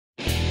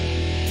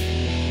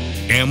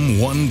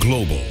M-1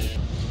 Global.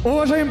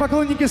 Уважаемые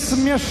поклонники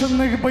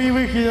смешанных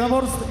боевых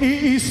единоборств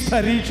и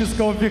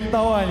исторического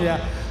фехтования,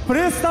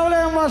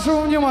 представляем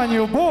вашему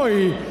вниманию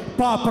бой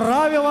по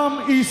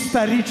правилам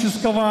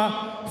исторического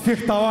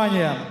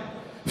фехтования.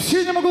 В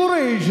синем углу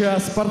рейджа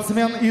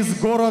спортсмен из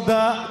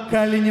города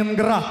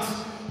Калининград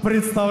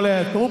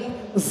представляет клуб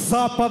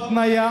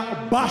 «Западная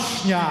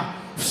башня».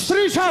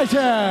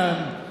 Встречайте!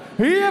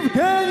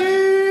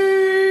 Евгений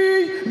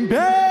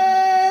Беденко!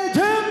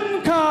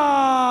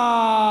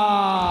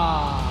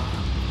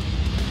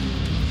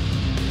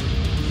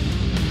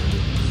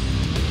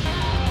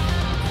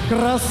 В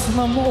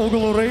красном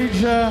углу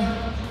рейджа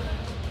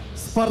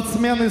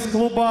спортсмен из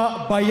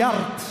клуба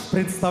 «Боярд»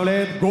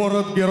 представляет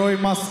город-герой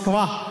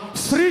Москва.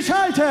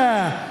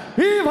 Встречайте!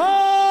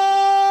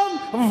 Иван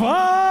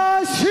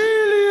Василев!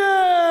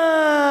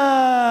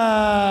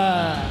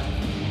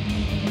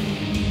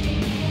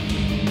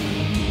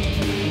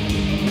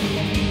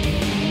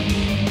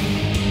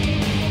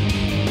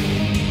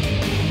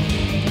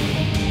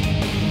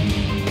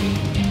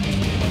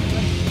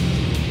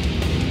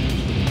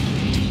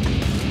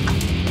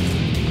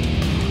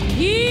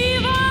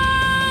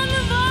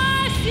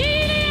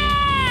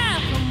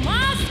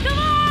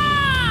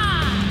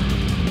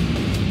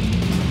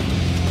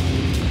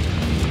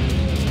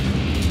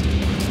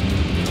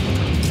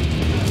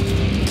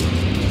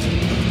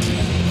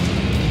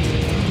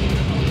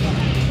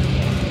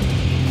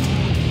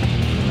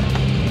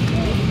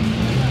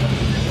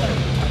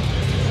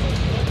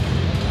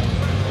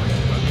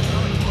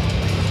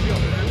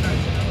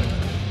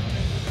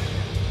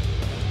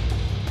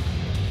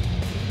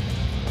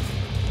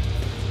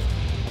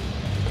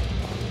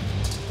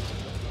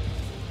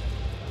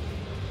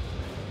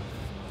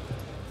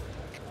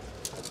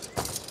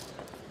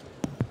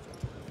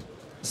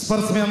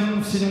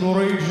 Спортсмен в синем углу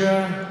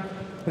рейджа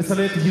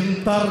представляет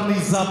янтарный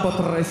запад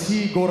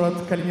России, город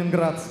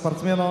Калининград.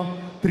 Спортсмену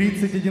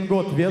 31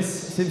 год,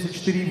 вес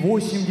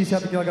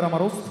 74,8 килограмма,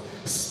 рост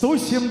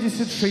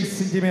 176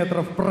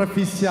 сантиметров.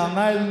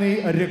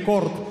 Профессиональный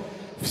рекорд.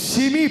 В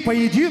 7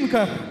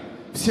 поединках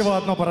всего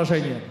одно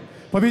поражение.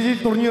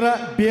 Победитель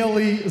турнира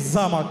 «Белый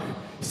замок».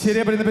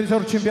 Серебряный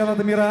призер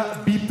чемпионата мира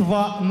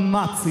 «Битва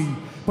наций».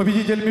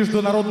 Победитель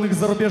международных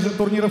зарубежных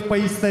турниров по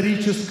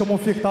историческому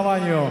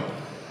фехтованию.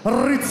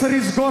 Рыцарь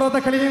из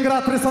города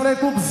Калининград представляет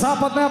клуб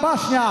 «Западная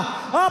башня».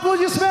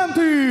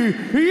 Аплодисменты!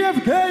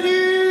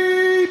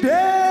 Евгений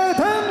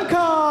Беденко!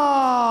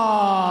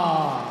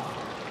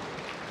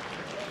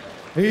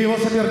 И его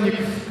соперник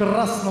в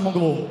красном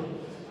углу.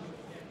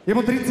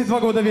 Ему 32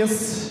 года,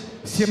 вес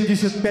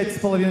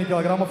 75,5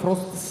 килограммов,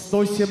 рост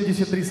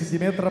 173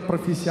 сантиметра,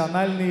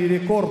 профессиональный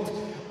рекорд.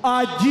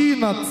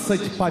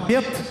 11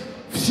 побед,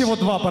 всего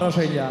 2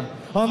 поражения.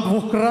 Он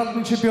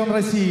двукратный чемпион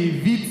России,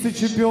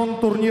 вице-чемпион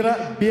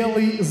турнира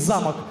 «Белый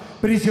замок»,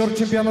 призер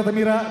чемпионата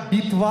мира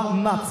 «Битва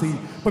наций»,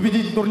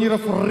 победитель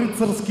турниров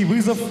 «Рыцарский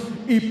вызов»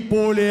 и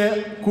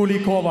 «Поле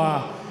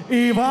Куликова».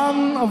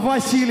 Иван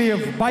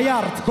Васильев,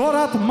 Боярд,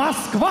 город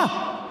Москва.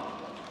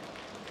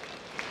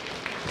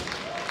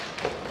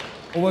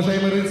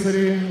 Уважаемые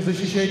рыцари,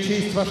 защищая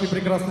честь вашей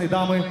прекрасной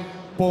дамы,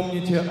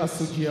 помните о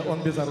судье,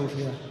 он без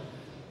оружия.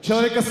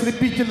 Человек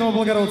ослепительного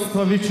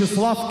благородства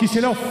Вячеслав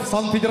Киселев,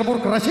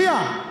 Санкт-Петербург, Россия.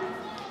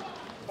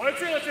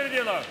 Бойцы на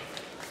середину.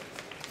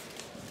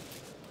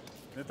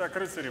 Итак,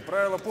 рыцари,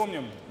 правила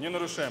помним, не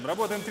нарушаем.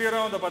 Работаем 3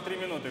 раунда по 3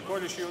 минуты.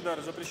 Колющие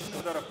удары запрещены,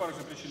 удары в парах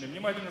запрещены.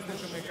 Внимательно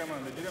слушаем мои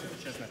команды, деремся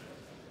честно.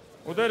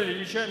 Ударили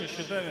мечами,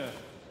 щитами,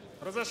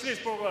 разошлись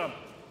по углам.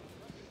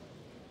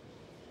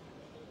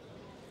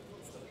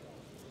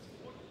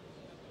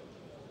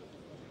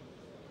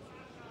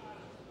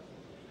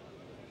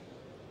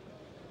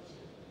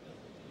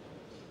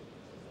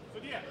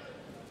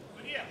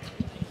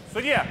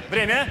 Судья,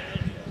 время.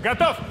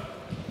 Готов.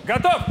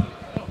 Готов.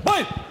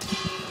 Бой!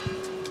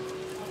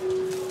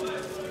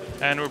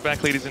 And we're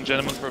back, ladies and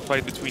gentlemen, for a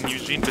fight between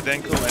Evgeniy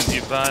Bedenko and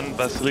Ivan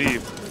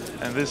Vasilev.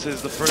 And this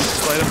is the first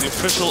fight of the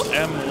official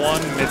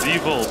M-1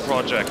 medieval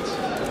project.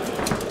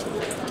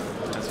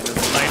 As the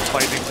night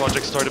fighting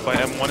project started by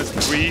M-1 is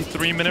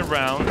 3-minute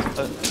round.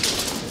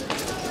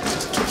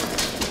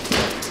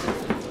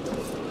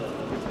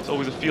 It's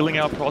always a feeling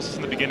out process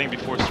in the beginning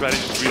before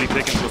strategies really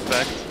take into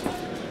effect.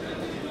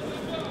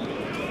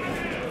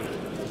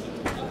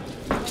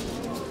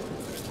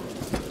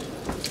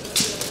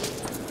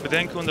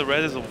 Bedenko in the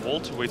red is a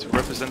welterweight who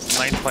represents the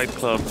Night Fight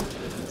Club,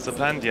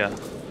 Zapandya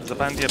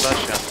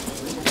Bashya.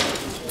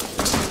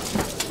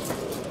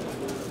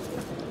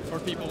 For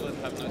people that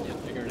have not yet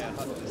figured out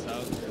this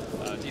out,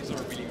 these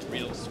are really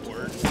real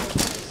swords.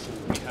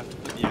 We have to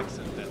put the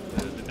accent that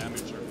the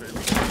damage are very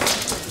real.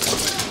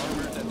 The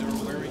armor that they're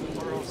wearing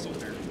are also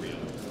very real.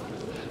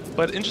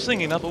 But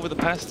interestingly enough, over the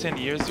past 10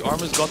 years, the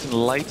armor's gotten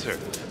lighter.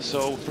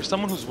 So for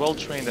someone who's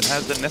well-trained and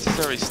has the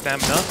necessary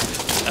stamina,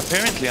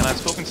 apparently, and I've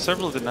spoken to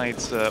several of the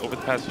knights over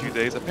the past few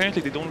days,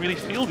 apparently they don't really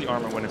feel the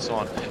armor when it's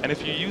on. And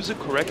if you use it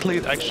correctly,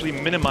 it actually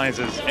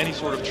minimizes any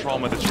sort of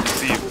trauma that you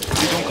receive.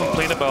 They don't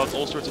complain about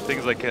all sorts of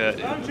things like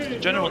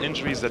general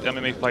injuries that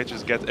MMA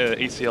fighters get,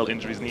 ACL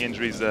injuries, knee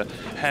injuries,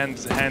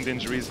 hand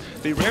injuries.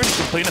 They rarely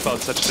complain about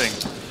such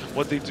things.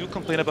 What they do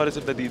complain about is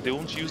if they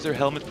don't use their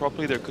helmet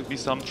properly, there could be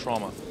some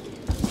trauma.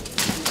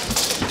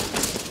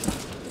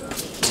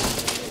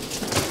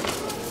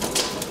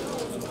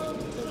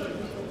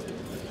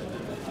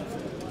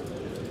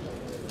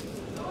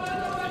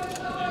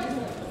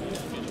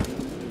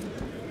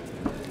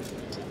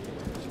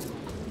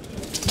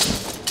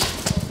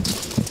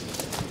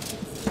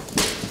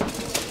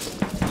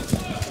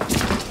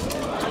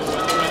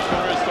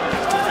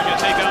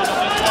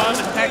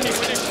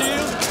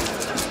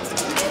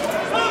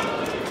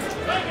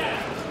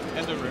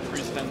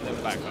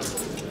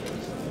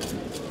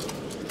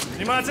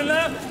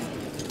 Внимательно!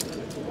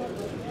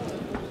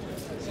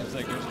 Seems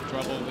like there's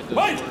trouble with the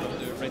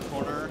red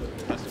corner.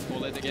 Has to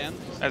pull it again.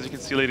 As you can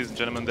see, ladies and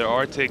gentlemen, there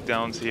are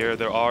takedowns here,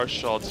 there are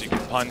shots, you can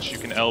punch, you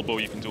can elbow,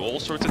 you can do all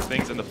sorts of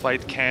things, and the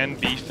fight can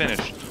be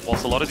finished.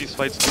 Whilst a lot of these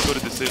fights do go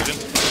to decision,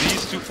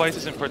 these two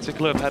fighters in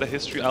particular have had a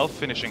history of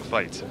finishing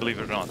fights, believe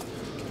it or not.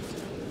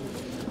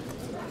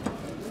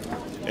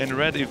 In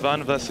red,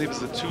 Ivan Vasilev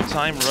is a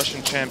two-time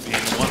Russian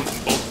champion, won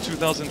both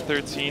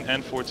 2013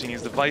 and 14.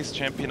 He's the vice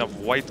champion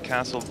of White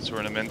Castle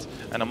tournament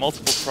and a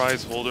multiple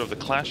prize holder of the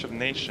Clash of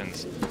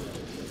Nations.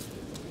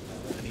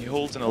 And he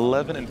holds an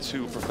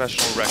 11-2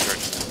 professional record.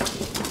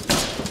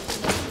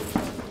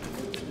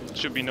 It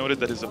should be noted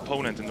that his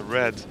opponent in the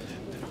red,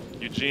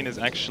 Evgeniy, is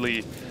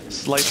actually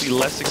slightly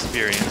less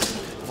experienced,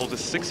 holds a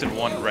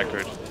 6-1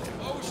 record.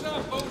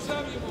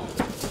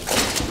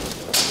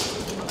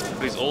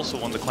 But he's also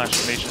won the Clash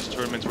of Nations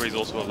tournament where he's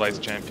also a vice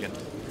champion.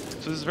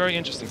 So this is very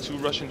interesting, two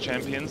Russian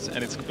champions,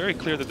 and it's very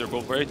clear that they're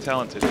both very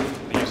talented.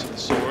 The use of the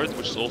sword,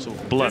 which is also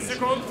blunt.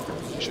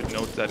 You should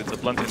note that it's a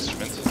blunt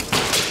instrument.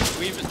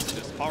 We even see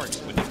the sparks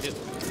when it hit.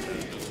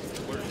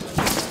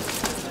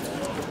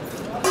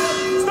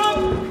 Stop!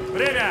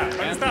 Время!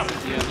 Stop!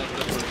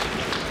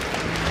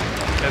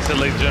 That's it,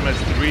 ladies and gentlemen,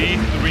 it's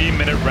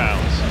three-minute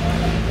rounds.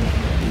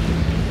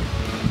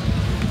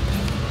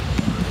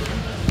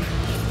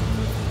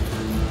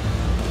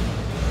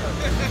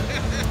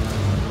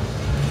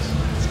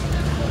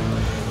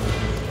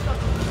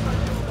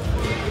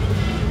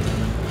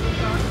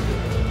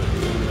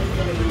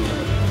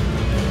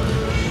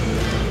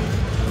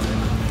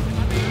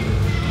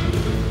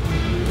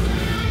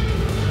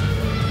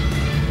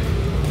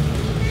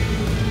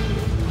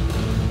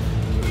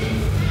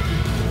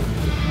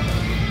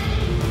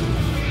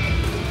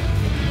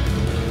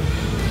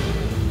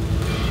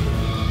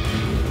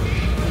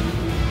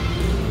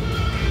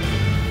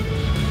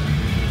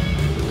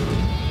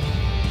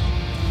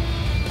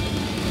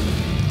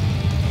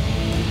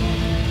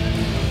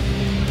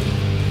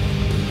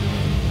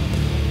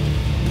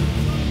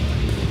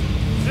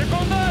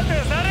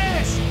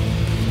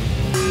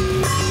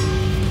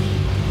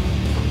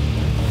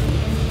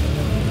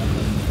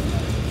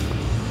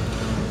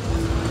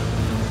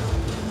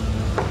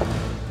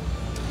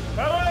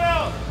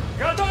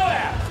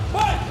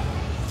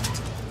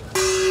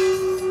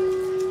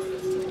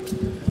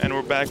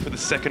 Back for the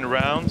second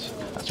round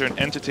after an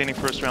entertaining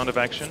first round of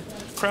action.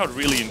 The crowd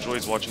really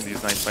enjoys watching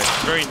these night fights.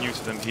 It's very new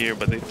to them here,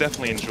 but they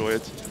definitely enjoy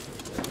it.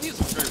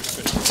 These are very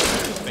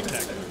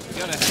spectacular. You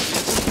gotta have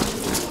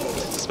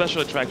this. It's a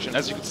special attraction.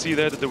 As you can see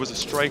there, that there was a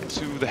strike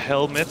to the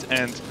helmet,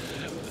 and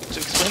to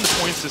explain the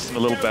point system a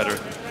little better,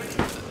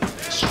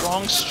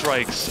 strong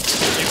strikes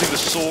using the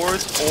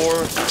sword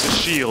or the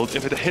shield.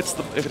 If it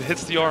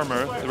hits the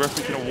armor, the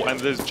referee can, and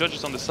there's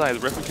judges on the side, the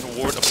referee can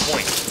award a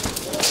point.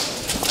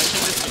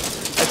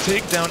 A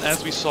takedown,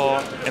 as we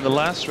saw in the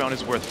last round,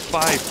 is worth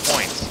 5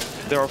 points.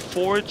 There are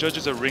 4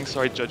 judges at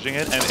ringside judging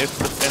it, and if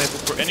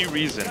for any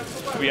reason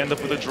we end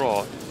up with a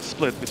draw,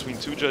 split between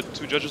two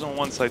judges on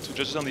one side, 2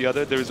 judges on the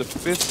other, there is a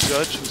 5th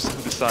judge who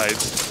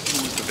decides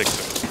who is the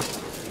victor.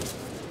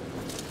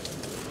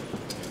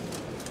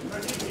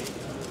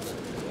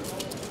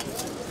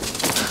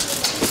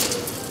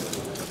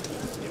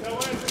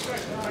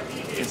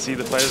 You can see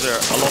the fighters are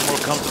a lot more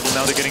comfortable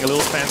now. They're getting a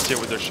little fancier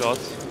with their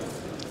shots.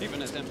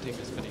 Even attempting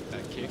a spinning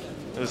back kick.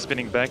 There was a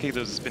spinning back kick,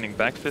 there was a spinning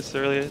back fist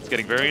earlier. It's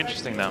getting very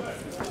interesting now.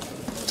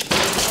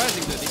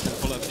 Surprising that they can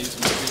pull up these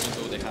moves even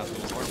though they have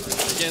those armors.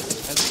 I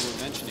guess, as you were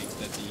mentioning,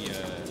 that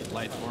the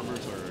light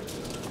armors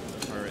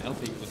are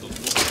helping with those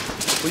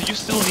moves. But you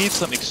still need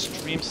some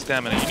extreme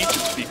stamina. You need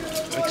to be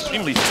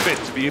extremely fit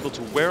to be able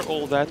to wear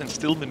all that and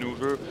still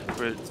maneuver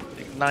for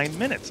like 9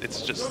 minutes.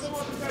 It's just...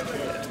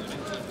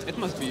 It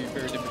must be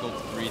very difficult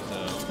to breathe.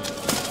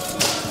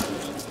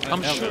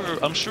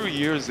 I'm sure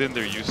years in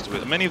they're used to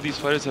it. Many of these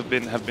fighters have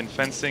been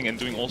fencing and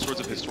doing all sorts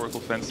of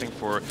historical fencing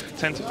for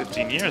 10 to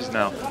 15 years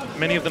now.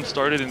 Many of them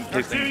started in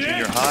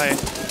junior high,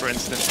 for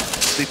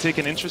instance. They take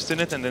an interest in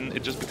it and then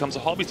it just becomes a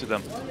hobby to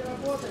them.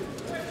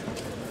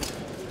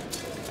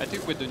 I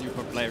think with the new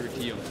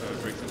popularity of,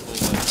 for example,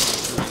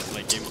 series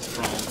like Game of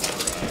Thrones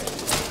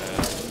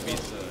or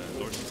movies,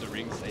 Lord of the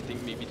Rings, I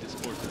think maybe the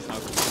sport is now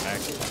coming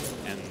back.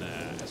 And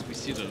as we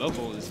see, the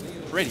level is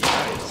pretty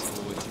high, so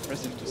it's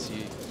impressive to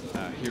see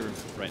here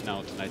right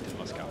now tonight in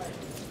Moscow.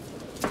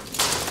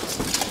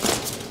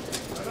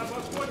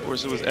 Of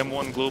course, it was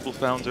M-1 global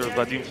founder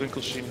Vadim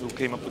Finkelstein who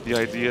came up with the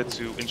idea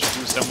to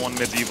introduce M-1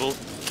 Medieval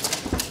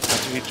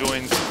after he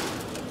joined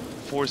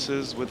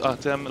forces with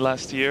Artem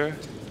last year.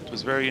 It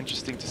was very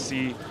interesting to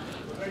see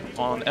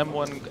on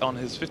M1 on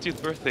his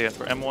 50th birthday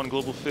for M1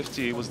 Global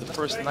 50. It was the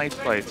first night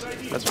fight.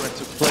 That's when it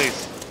took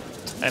place,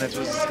 and it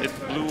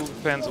blew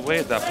fans away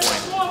at that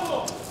point.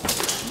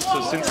 So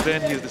since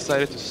then, he has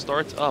decided to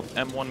start up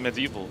M1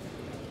 Medieval,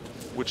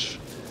 which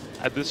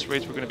at this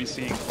rate we're going to be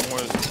seeing more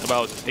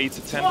about 8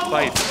 to 10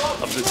 fights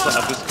of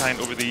this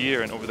kind over the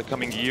year, and over the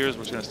coming years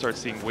we're going to start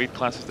seeing weight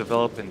classes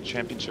develop and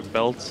championship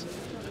belts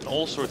and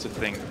all sorts of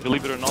things.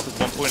 Believe it or not, at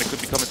one point it could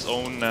become its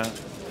own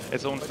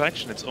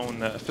faction, its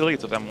own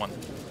affiliate of M1.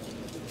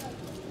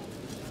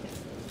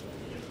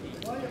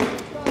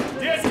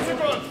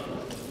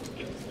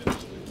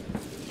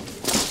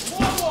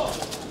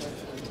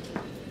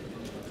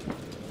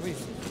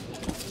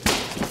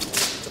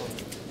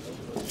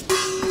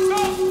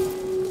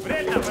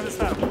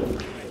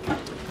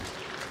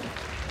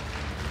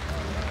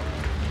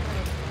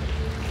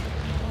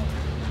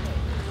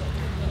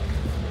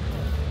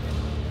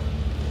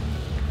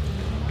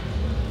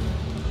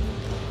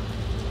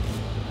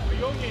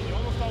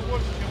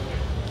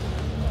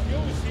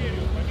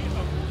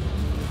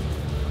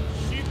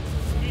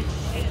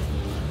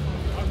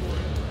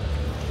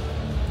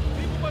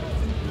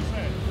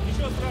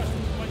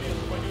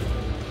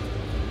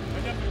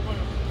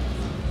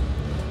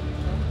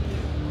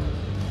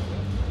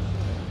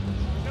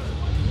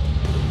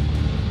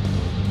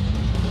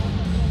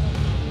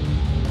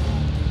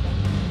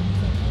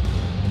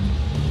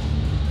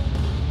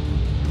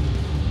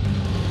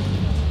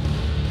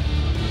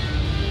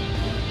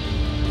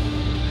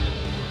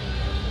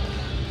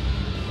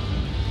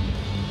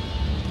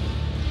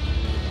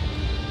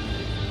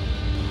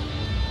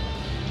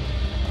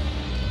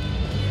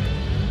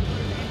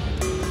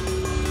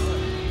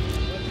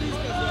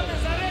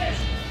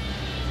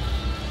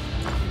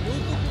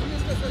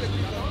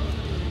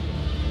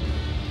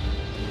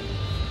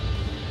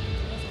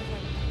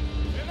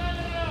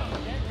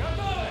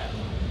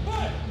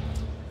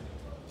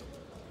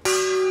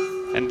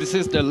 And this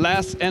is the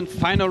last and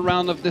final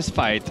round of this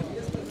fight.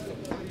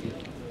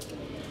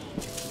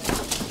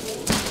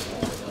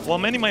 While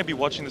many might be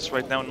watching this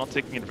right now and not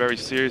taking it very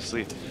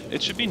seriously,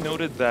 it should be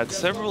noted that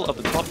several of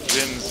the top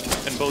gyms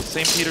in both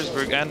St.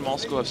 Petersburg and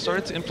Moscow have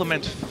started to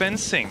implement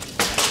fencing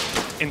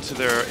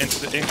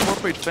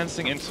incorporate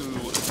fencing into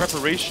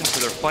preparation for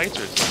their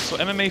fighters. So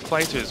MMA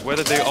fighters,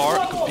 whether they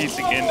are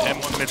competing in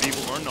M1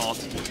 Medieval or not,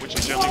 which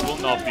they generally will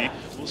not be,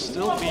 will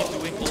still be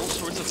doing all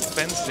sorts of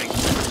fencing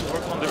to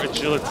work on their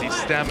agility,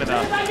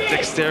 stamina,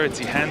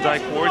 dexterity, hand-eye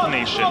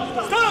coordination.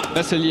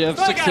 Vasilev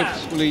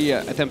successfully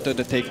attempted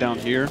a takedown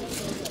here.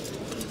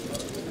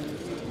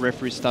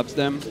 Referee stops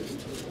them,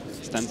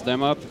 stands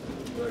them up.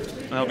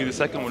 And that'll be the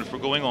second one. If we're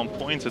going on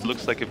points, it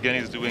looks like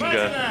Evgeniy is doing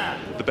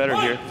the better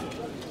here.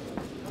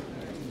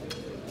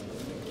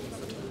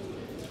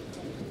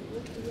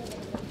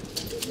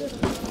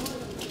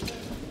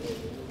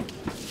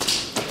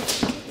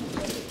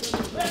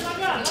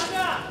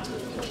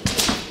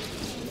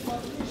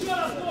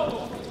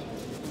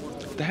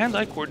 The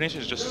hand-eye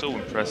coordination is just so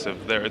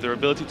impressive. Their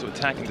ability to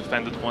attack and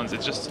defend at once,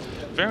 it's just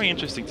very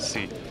interesting to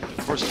see.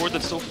 For a sport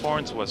that's so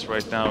foreign to us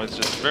right now, it's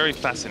just very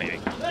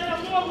fascinating.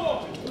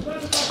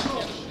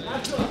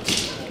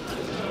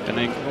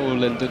 Bedenko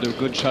landed a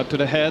good shot to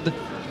the head.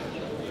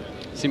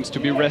 Seems to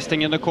be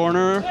resting in the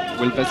corner.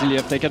 Will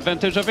Vasilev take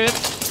advantage of it?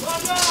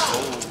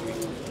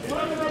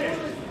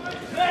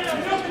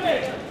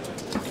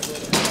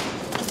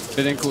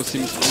 Bedenko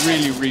seems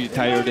really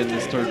tired in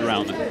this third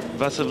round.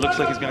 Vasilev looks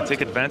like he's going to take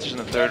advantage in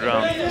the third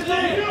round.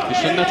 You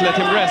should not let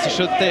him rest. He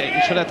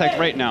should attack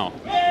right now.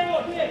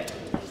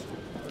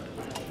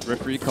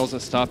 Referee calls a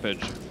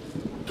stoppage.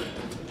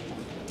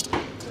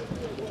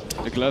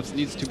 The gloves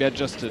needs to be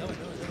adjusted.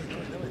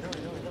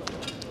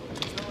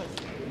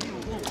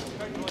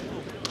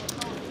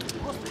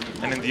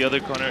 And in the other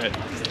corner,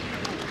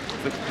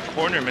 the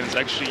cornerman is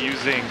actually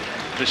using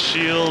the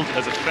shield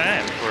as a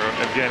fan for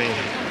Evgeniy.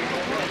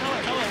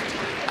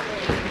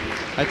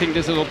 I think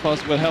this little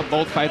pause will help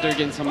both fighters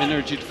gain some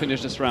energy to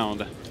finish this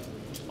round.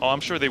 Oh,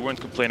 I'm sure they weren't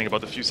complaining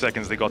about the few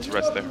seconds they got to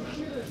rest there.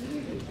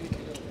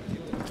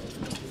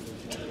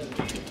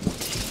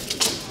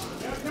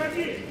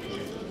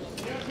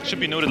 It should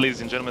be noted,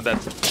 ladies and gentlemen,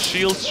 that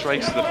shield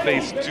strikes to the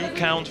face do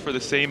count for the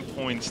same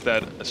points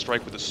that a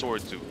strike with a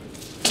sword do.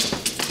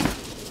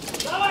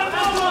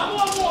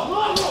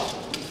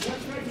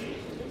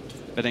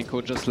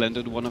 Bedenko just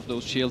landed one of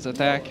those shields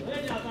attack.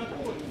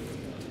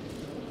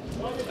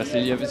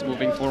 Vasilev is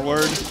moving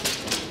forward.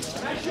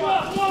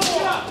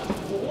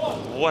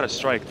 What a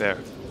strike there.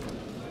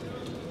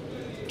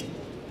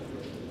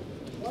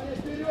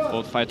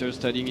 Both fighters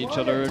studying each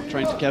other,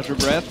 trying to catch their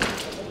breath.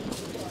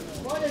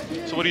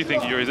 So what do you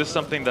think, Yuri? Is this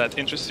something that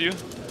interests you?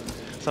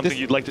 Something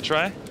you'd like to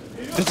try?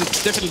 This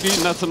is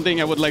definitely not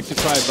something I would like to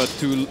try, but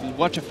to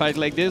watch a fight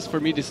like this, for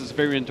me, this is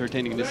very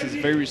entertaining. This is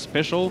very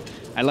special.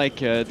 I like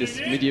this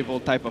medieval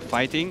type of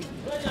fighting.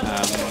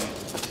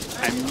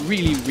 I'm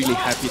really, really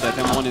happy that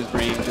M-1 is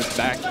bringing this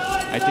back.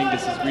 I think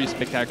this is really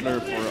spectacular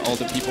for all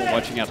the people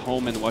watching at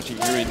home and watching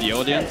here in the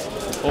audience.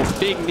 Oh,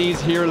 big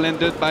knees here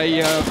landed by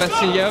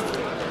Vasilev.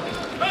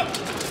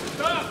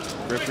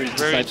 Referee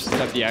decides to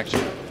stop the action.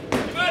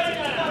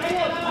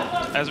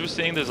 As we're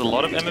saying, there's a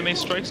lot of MMA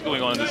strikes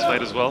going on in this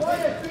fight as well,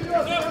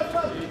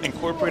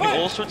 incorporating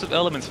all sorts of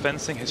elements: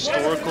 fencing,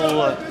 historical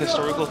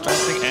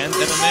fencing, and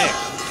MMA.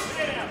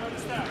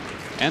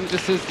 And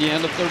this is the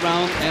end of the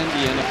round and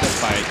the end of the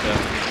fight.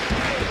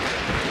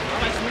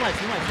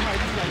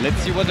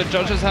 Let's see what the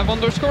judges have on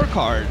their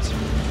scorecards.